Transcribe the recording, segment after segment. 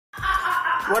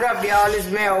What up, y'all?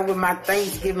 It's Mel with my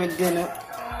Thanksgiving dinner.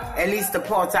 At least the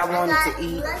parts I wanted to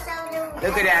eat.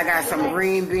 Look at that. I got some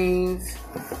green beans,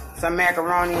 some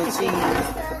macaroni and cheese.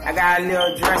 I got a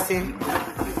little dressing.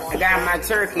 I got my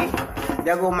turkey.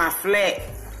 There go my flat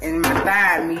and my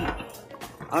thigh meat.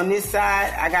 On this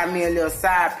side, I got me a little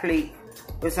side plate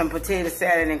with some potato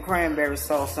salad and cranberry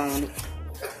sauce on it.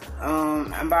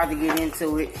 I'm about to get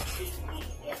into it.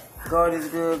 God is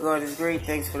good, God is great.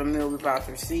 Thanks for the meal we're about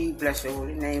to receive. Bless your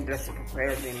holy name, bless the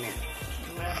prayers, amen.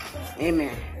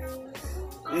 Amen.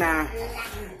 Now,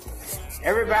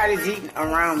 everybody's eating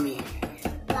around me.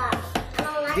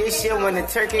 This year when the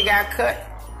turkey got cut,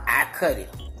 I cut it.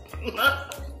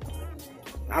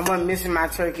 I wasn't missing my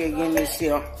turkey again this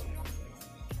year.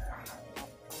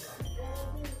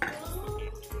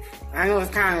 I know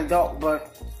it's kind of dark,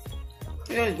 but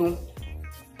it's good.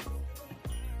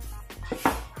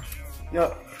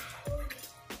 Look,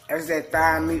 that's that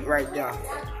thigh meat right there.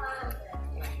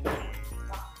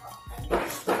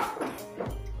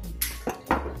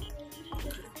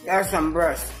 That's some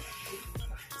breast.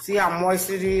 See how moist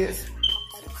it is?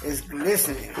 It's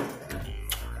glistening.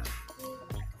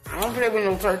 I don't play with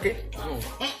no turkey.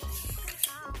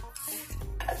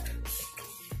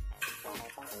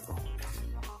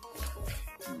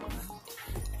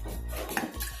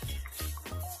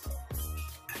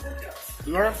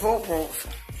 North pork roast.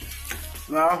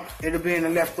 Well, it'll be in the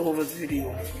leftovers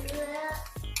video.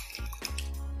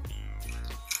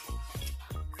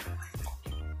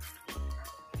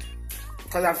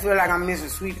 Cause I feel like I'm missing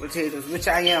sweet potatoes, which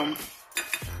I am,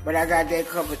 but I got that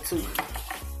covered too.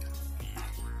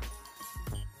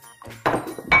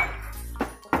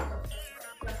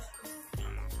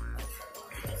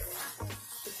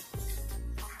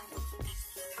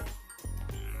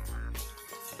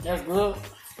 That's good.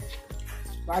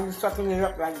 Why are you sucking it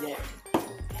up like that?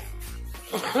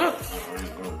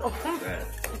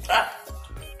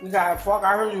 You got a fork?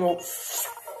 I heard you go.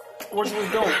 What you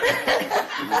was doing?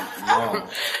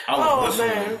 Oh,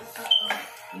 man.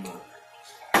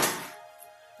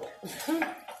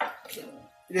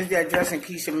 This is that dressing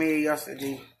Keisha made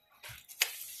yesterday.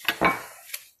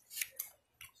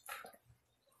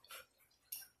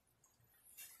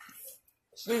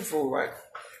 Sweet food, right?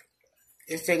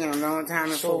 It's taking a long time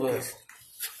to focus.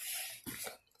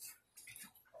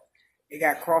 It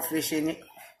got crawfish in it.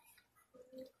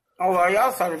 Oh, well,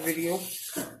 y'all saw the video.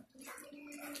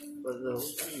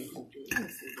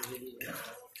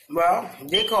 Well,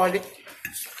 they called it.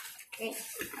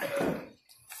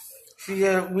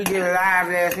 We did a live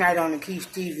last night on the Keith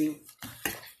TV.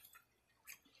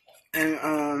 And,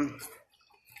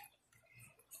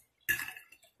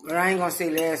 but I ain't gonna say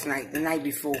last night, the night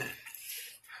before.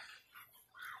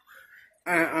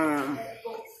 And,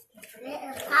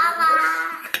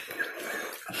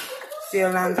 see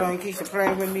Alonzo and Keisha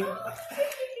playing with me?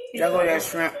 There go that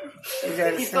shrimp. Is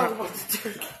that a shrimp? About the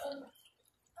turkey.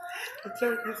 The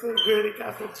turkey's so good, it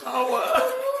got the power.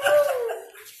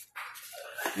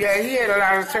 Yeah, he had a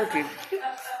lot of turkey.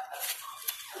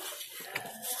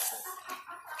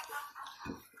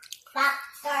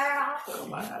 I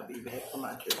might not be back for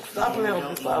my trip. Stop playing with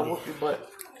me before I whoop your butt.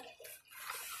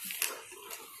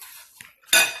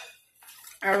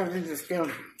 I don't think it's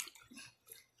skin.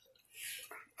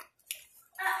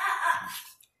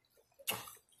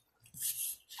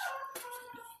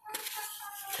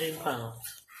 10 pounds.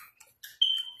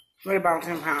 What about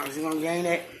 10 pounds? You gonna gain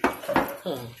that?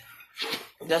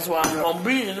 That's why I'm gonna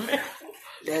be in a minute.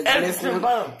 That's 10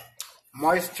 pounds.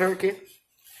 Moist turkey.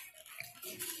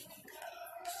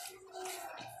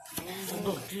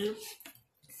 Look, dude.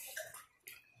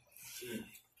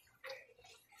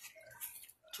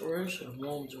 Teresa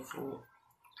warms your food.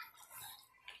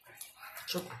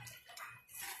 Chicken.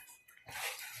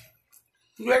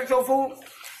 You like your food?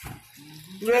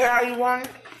 You like how you want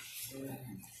it?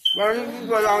 Well, you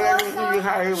go along there and eat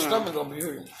how you want it. Stomach gonna be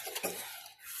hurting.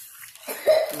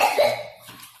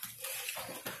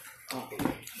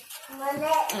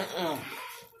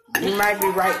 You might be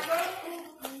right.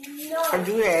 But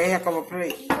you had a heck of a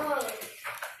plate.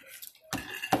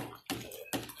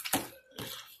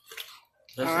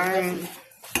 I ain't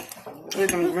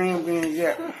eating green beans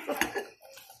yet.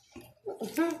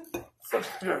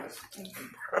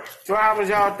 So how was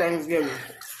y'all Thanksgiving?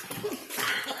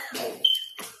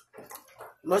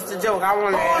 What's the joke? I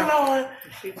want to ask. Oh, Lord.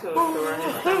 She told her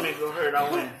her stomach will hurt. I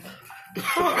went.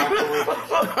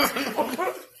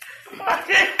 I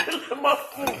can't let my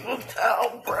food go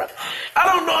down, bro. I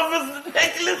don't know if it's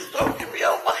ridiculous. Don't give me a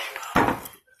mic.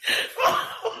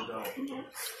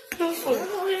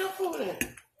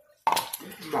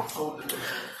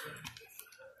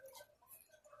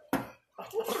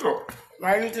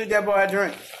 Why you took that boy a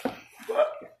drink?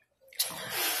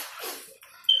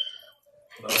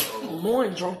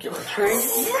 Morning drunk, you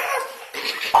crazy.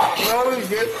 No, he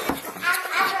did.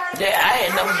 Yeah, I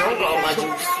had never drunk all my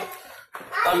juice.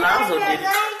 Alonzo did it.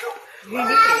 He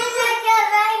did.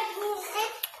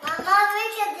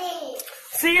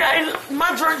 See, my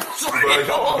drink was right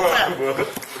the whole time.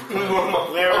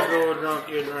 Larry go drunk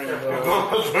your drink, bro.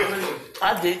 I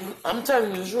didn't. I'm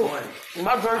telling you the truth.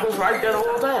 My drink was right there the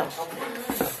whole time.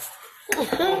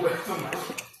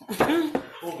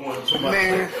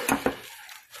 Man,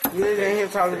 we was in here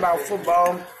talking about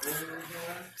football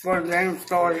before the game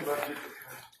started.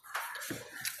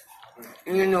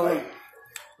 And you know,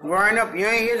 growing up, you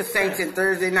ain't hear the Saints in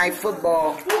Thursday night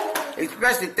football,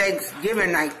 especially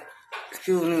Thanksgiving night.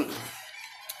 Excuse me.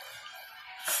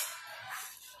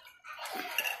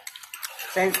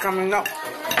 Saints coming up.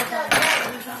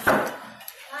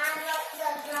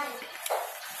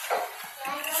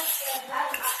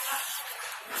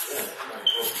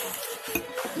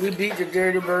 We beat the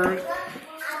Dirty Birds.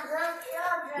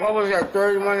 What was that,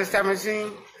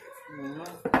 31-17?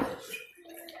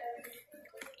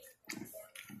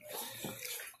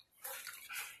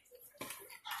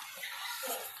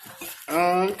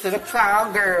 To the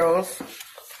Cowgirls.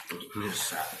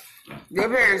 They're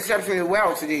very exceptionally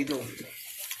well today, though.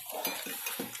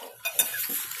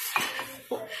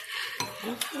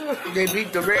 They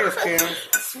beat the Redskins.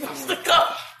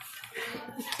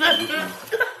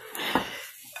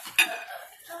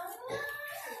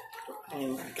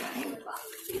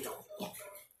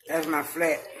 That's my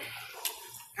flat.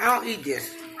 I don't eat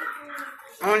this.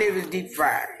 Only if it's deep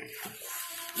fried.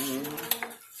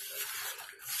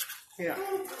 Yeah.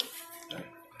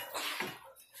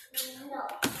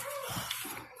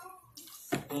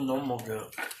 No more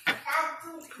girl.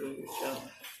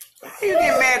 You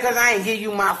get mad because I ain't give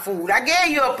you my food. I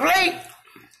gave you a plate.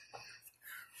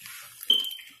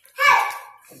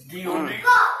 D.O.D.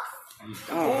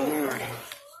 Oh, man.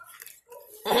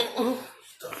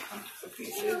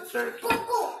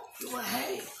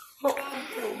 Hey,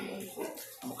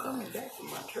 I'm coming back to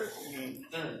my turkey.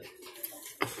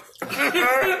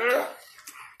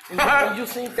 You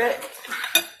seen that?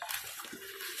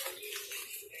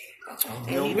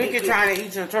 Ricky trying to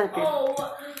eat some turkey.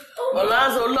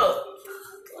 Alonzo, look.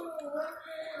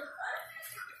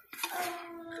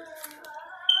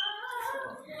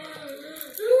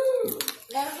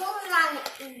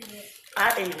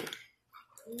 I ate it.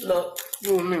 Look.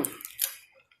 You and me.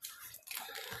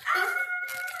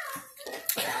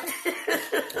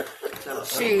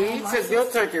 See, he took your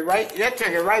turkey right, that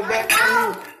turkey right back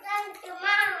from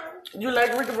you. You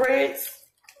like Ricky Breads?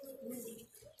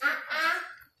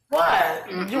 Why?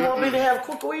 You want me to have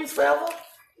cookies forever?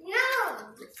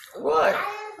 No. What?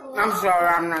 I'm sorry,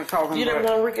 I'm not talking You didn't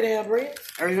about want Ricky to have bread?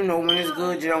 or you know when it's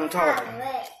good, you don't talk.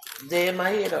 They're in my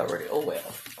head already. Oh well.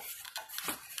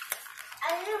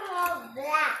 I just want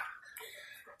black.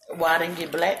 Why I didn't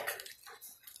get black?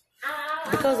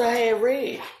 Because I had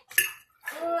red.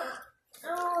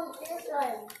 Oh, this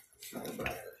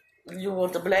one. You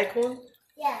want the black one?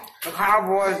 Yeah. The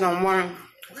Cowboys done won,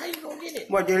 How you gonna get it?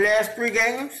 what, their last 3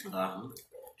 games?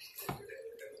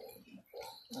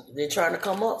 They're trying to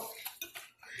come up.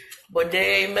 But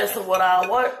they ain't messing with our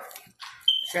what?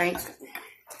 Saints.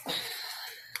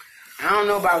 I don't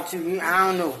know about you. I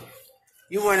don't know.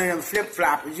 You one of them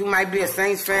flip-floppers. You might be a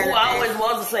Saints fan. Oh, I always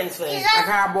was a Saints fan. A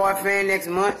Cowboy fan next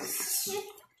month.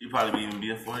 You probably even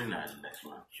be a 49 next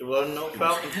month. She wasn't no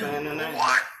Falcons fan in there.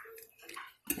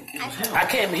 I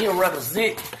came here to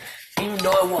represent, even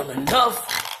though it wasn't enough,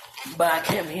 but I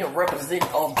came here to represent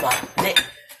on my neck.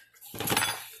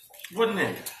 What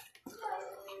nigga?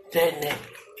 That neck.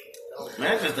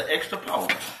 Man, that's just the extra power.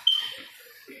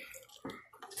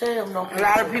 Tell them don't A play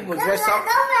lot with of people dress up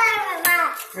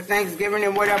for Thanksgiving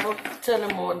and whatever. Tell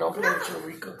them more don't play with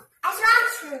Eureka.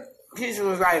 Keisha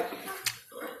was like,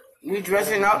 we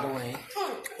dressing up.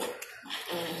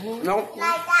 Nope. Like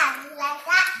that. Like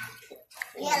that.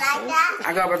 Yeah, like that.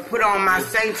 I gotta put on my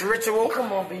Saints ritual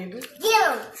Come on, baby.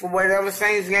 Get him. for whatever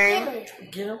Saints game.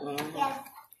 Get them. Yeah.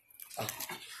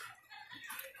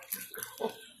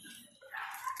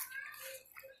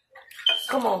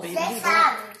 Come on, baby. Say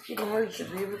sorry. He gonna hurt you,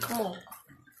 baby. Come on.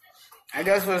 I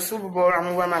guess for the Super Bowl, I'm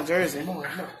gonna wear my jersey. Come on,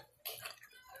 come on.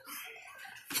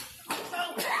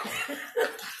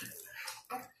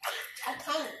 I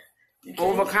can't.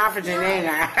 Overconfident, ain't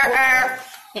I?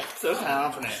 So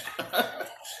confident.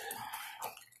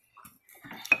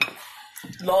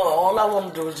 Lord, all I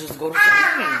want to do is just go to church.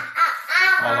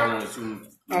 All I want to do.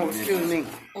 Oh, excuse me.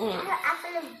 I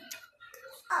feel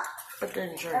But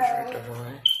then church right there,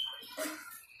 right?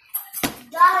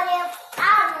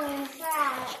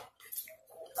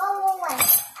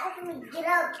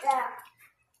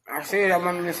 I said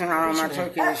I'm missing out on my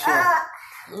turkey this year.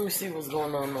 Let me see what's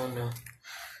going on there.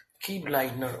 Keep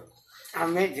lighting up. I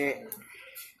meant that.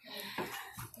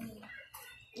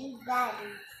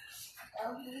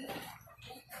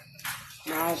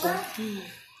 My uncle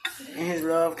and his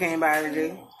love came by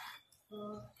today.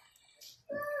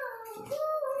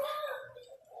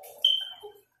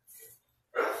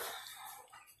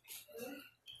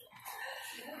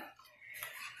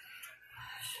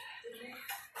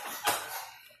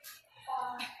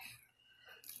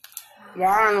 Well,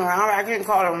 I don't know. I can't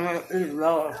call him his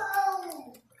love.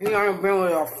 He only been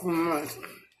with her a few months.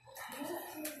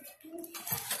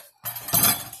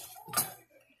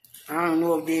 I don't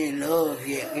know if they're in love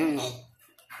yet, you know.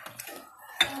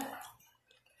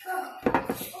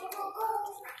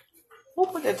 Who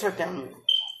put that turkey on me?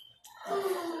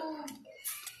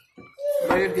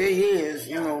 But if there is,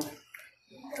 you know.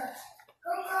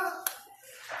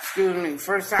 Excuse me.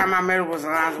 First time I met her was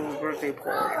Alonzo's birthday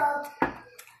party.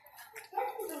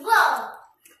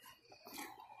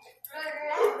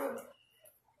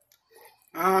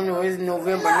 I don't know, it's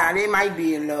November now. They might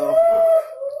be in love.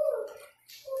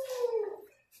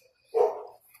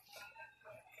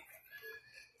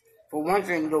 For one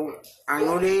thing though, I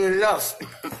know they in lust.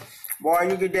 Boy,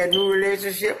 you get that new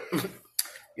relationship,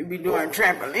 you be doing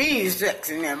trampoline sex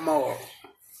in that mall.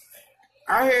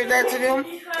 I heard that to them,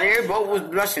 and they both was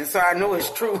blushing, so I know it's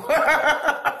true.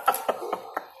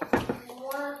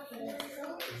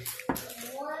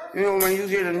 You know, when you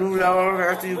get a new love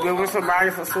after you've been with somebody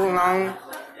for so long,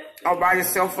 or by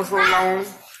yourself for so long,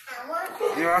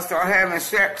 you know, start having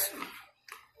sex,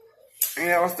 and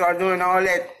you know, start doing all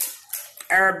that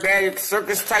aerobatic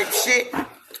circus type shit.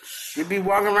 You be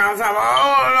walking around talking,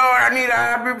 oh Lord, I need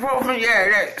a ibuprofen, yeah,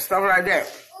 that stuff like that.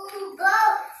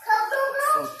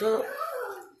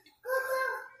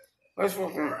 What's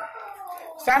fucking?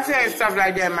 Stop saying stuff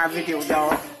like that in my video,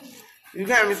 dog. You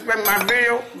can't respect my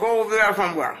video, go over there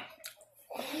somewhere.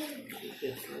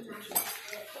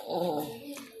 Oh.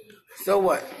 So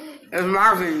what? It's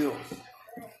my video.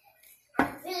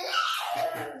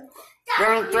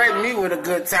 Don't threaten me with a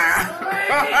good time.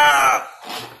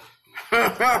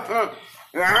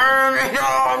 You heard me,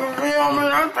 dog?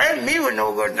 Don't threaten me with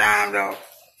no good time, dog.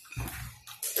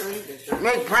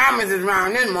 Make promises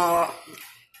around this mall.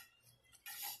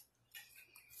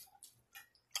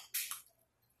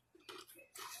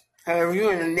 Have you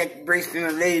in a neck brace and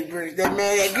a leg brace? That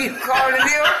man that keeps calling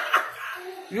you,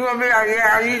 you gonna be like,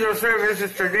 yeah, I need your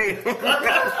services today.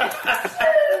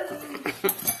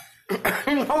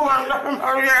 You know what I'm talking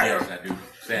about? Yes, I do.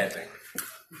 Sad thing.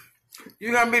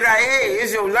 You gonna be like, hey,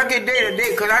 it's your lucky day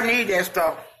today, cause I need that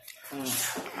stuff.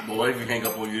 But what if you hang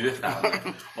up on you this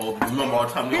time? Oh, remember all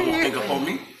the time you gonna hang up on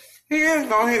me? He is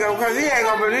gonna hang up, cause he ain't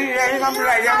gonna believe that. He's gonna be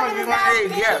like, that must be my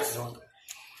age, yes.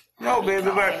 No, baby,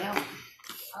 but...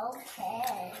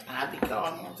 I be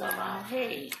calling him talking about,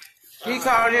 hey. He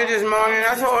called in this morning.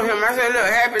 I told him, I said, look,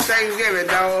 happy Thanksgiving,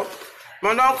 dog.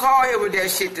 But don't call here with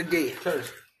that shit today.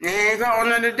 They ain't calling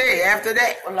none today after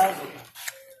that.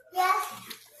 Yes.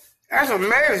 That's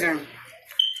amazing.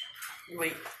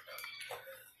 Wait.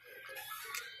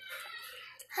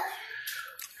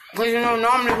 Because, you know,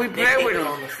 normally we play with him.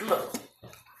 On the floor.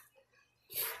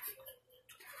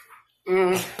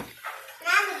 Mommy,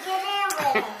 get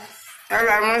in with us. That's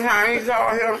like one time he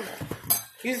told him,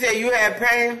 he said, you had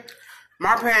pain?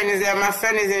 My pain is that my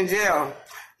son is in jail.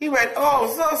 He went, oh,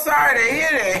 so sorry to hear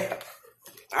that.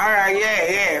 All right,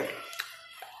 yeah.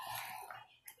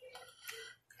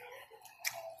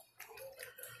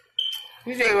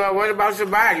 He said, well, what about your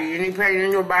body? Any pain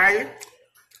in your body?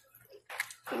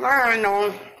 I don't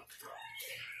know.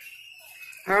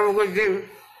 Have a good day.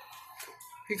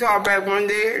 He called back one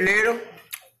day later,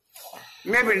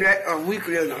 maybe a week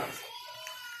later.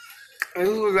 And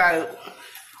he was like,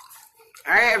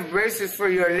 I have braces for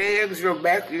your legs, your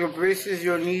back, your braces,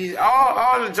 your knees,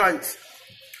 all the joints.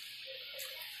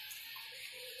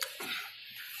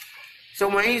 So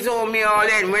when he told me all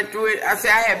that and went through it, I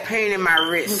said, I had pain in my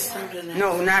wrist.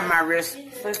 No, not my wrist.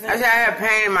 I said, I have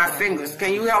pain in my fingers.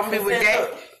 Can you help me with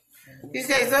that? He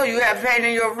said, so you have pain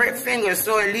in your fingers,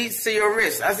 so it leads to your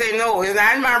wrist. I said, no, it's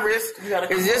not in my wrist.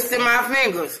 It's just in my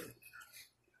fingers.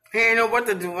 He didn't know what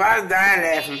to do. I was dying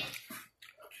laughing.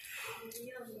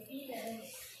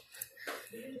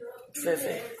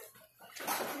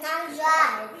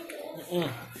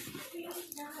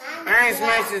 I ain't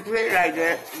smashed his plate like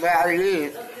that, but I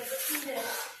did.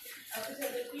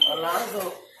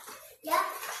 Alonzo.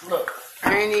 Look.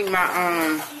 I ain't eat my,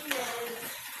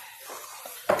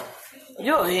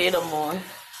 You'll hate them on.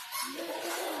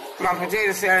 my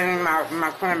potato salad and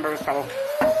my cranberry sauce.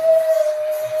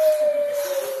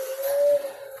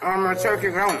 My turkey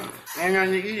gone. Ain't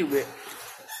nothing to eat it with.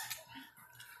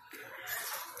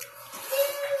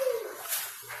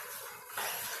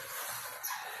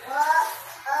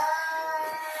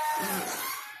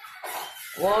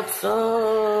 What's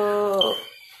up?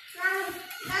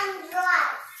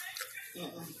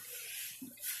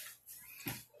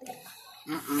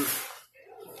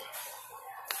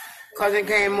 Cousin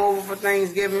came over for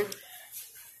Thanksgiving.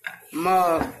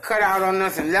 Ma cut out on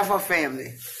us and left her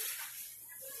family.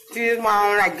 See, this is why I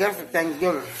don't like gifts for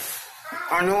Thanksgiving.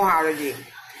 I know how to do.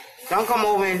 Don't come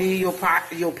over and leave your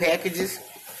packages.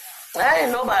 I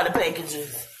ain't nobody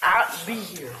packages. I'll be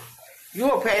here. You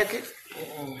a package?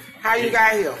 How you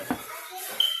got here?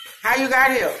 How you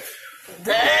got here?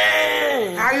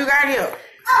 Dang. How you got here?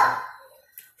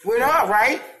 With her,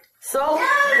 right? So, what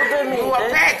that mean? You a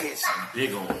package.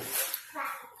 Big on.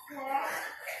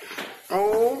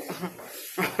 Oh.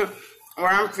 Well,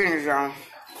 I'm finished, y'all.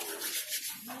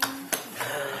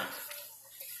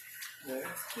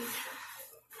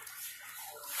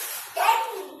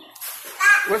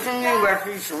 What's your new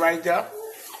reference right there?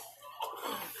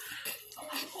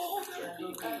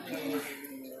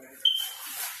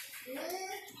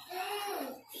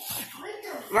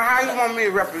 Well, how you want me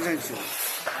to represent you?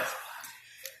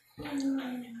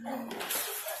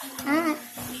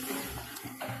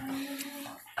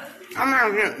 I'm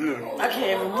not getting you. I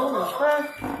can't remove, huh?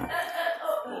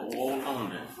 Hold on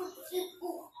then.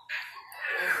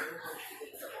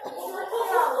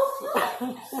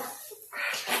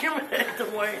 Give me that the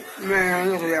way. Man,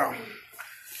 look at y'all.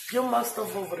 Give my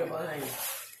stuff over there behind you.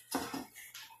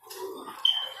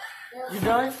 You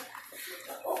done?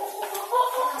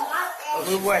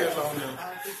 We wait.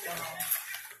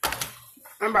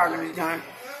 I'm about to be done.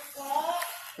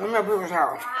 I'm at people's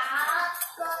house.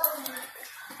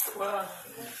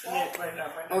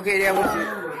 Okay, that was it.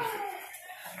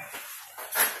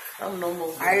 I'm no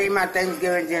more. I ate my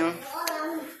Thanksgiving dinner.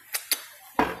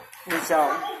 And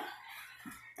so,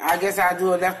 I guess I'll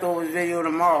do a leftovers video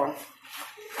tomorrow.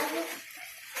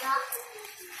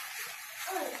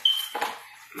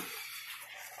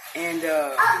 And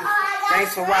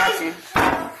thanks for watching.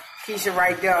 Keisha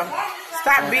right there.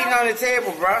 Stop beating on the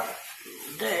table, bro.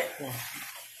 That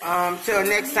one. Till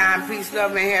next time, peace,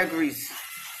 love, and hair grease.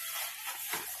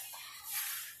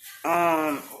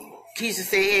 Keisha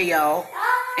say, hey, y'all.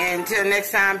 And until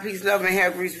next time, peace, love, and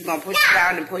hair grease. We're gonna put you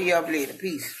down and put you up later.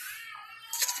 Peace.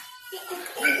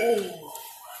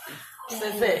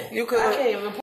 That's it. You could. I can't even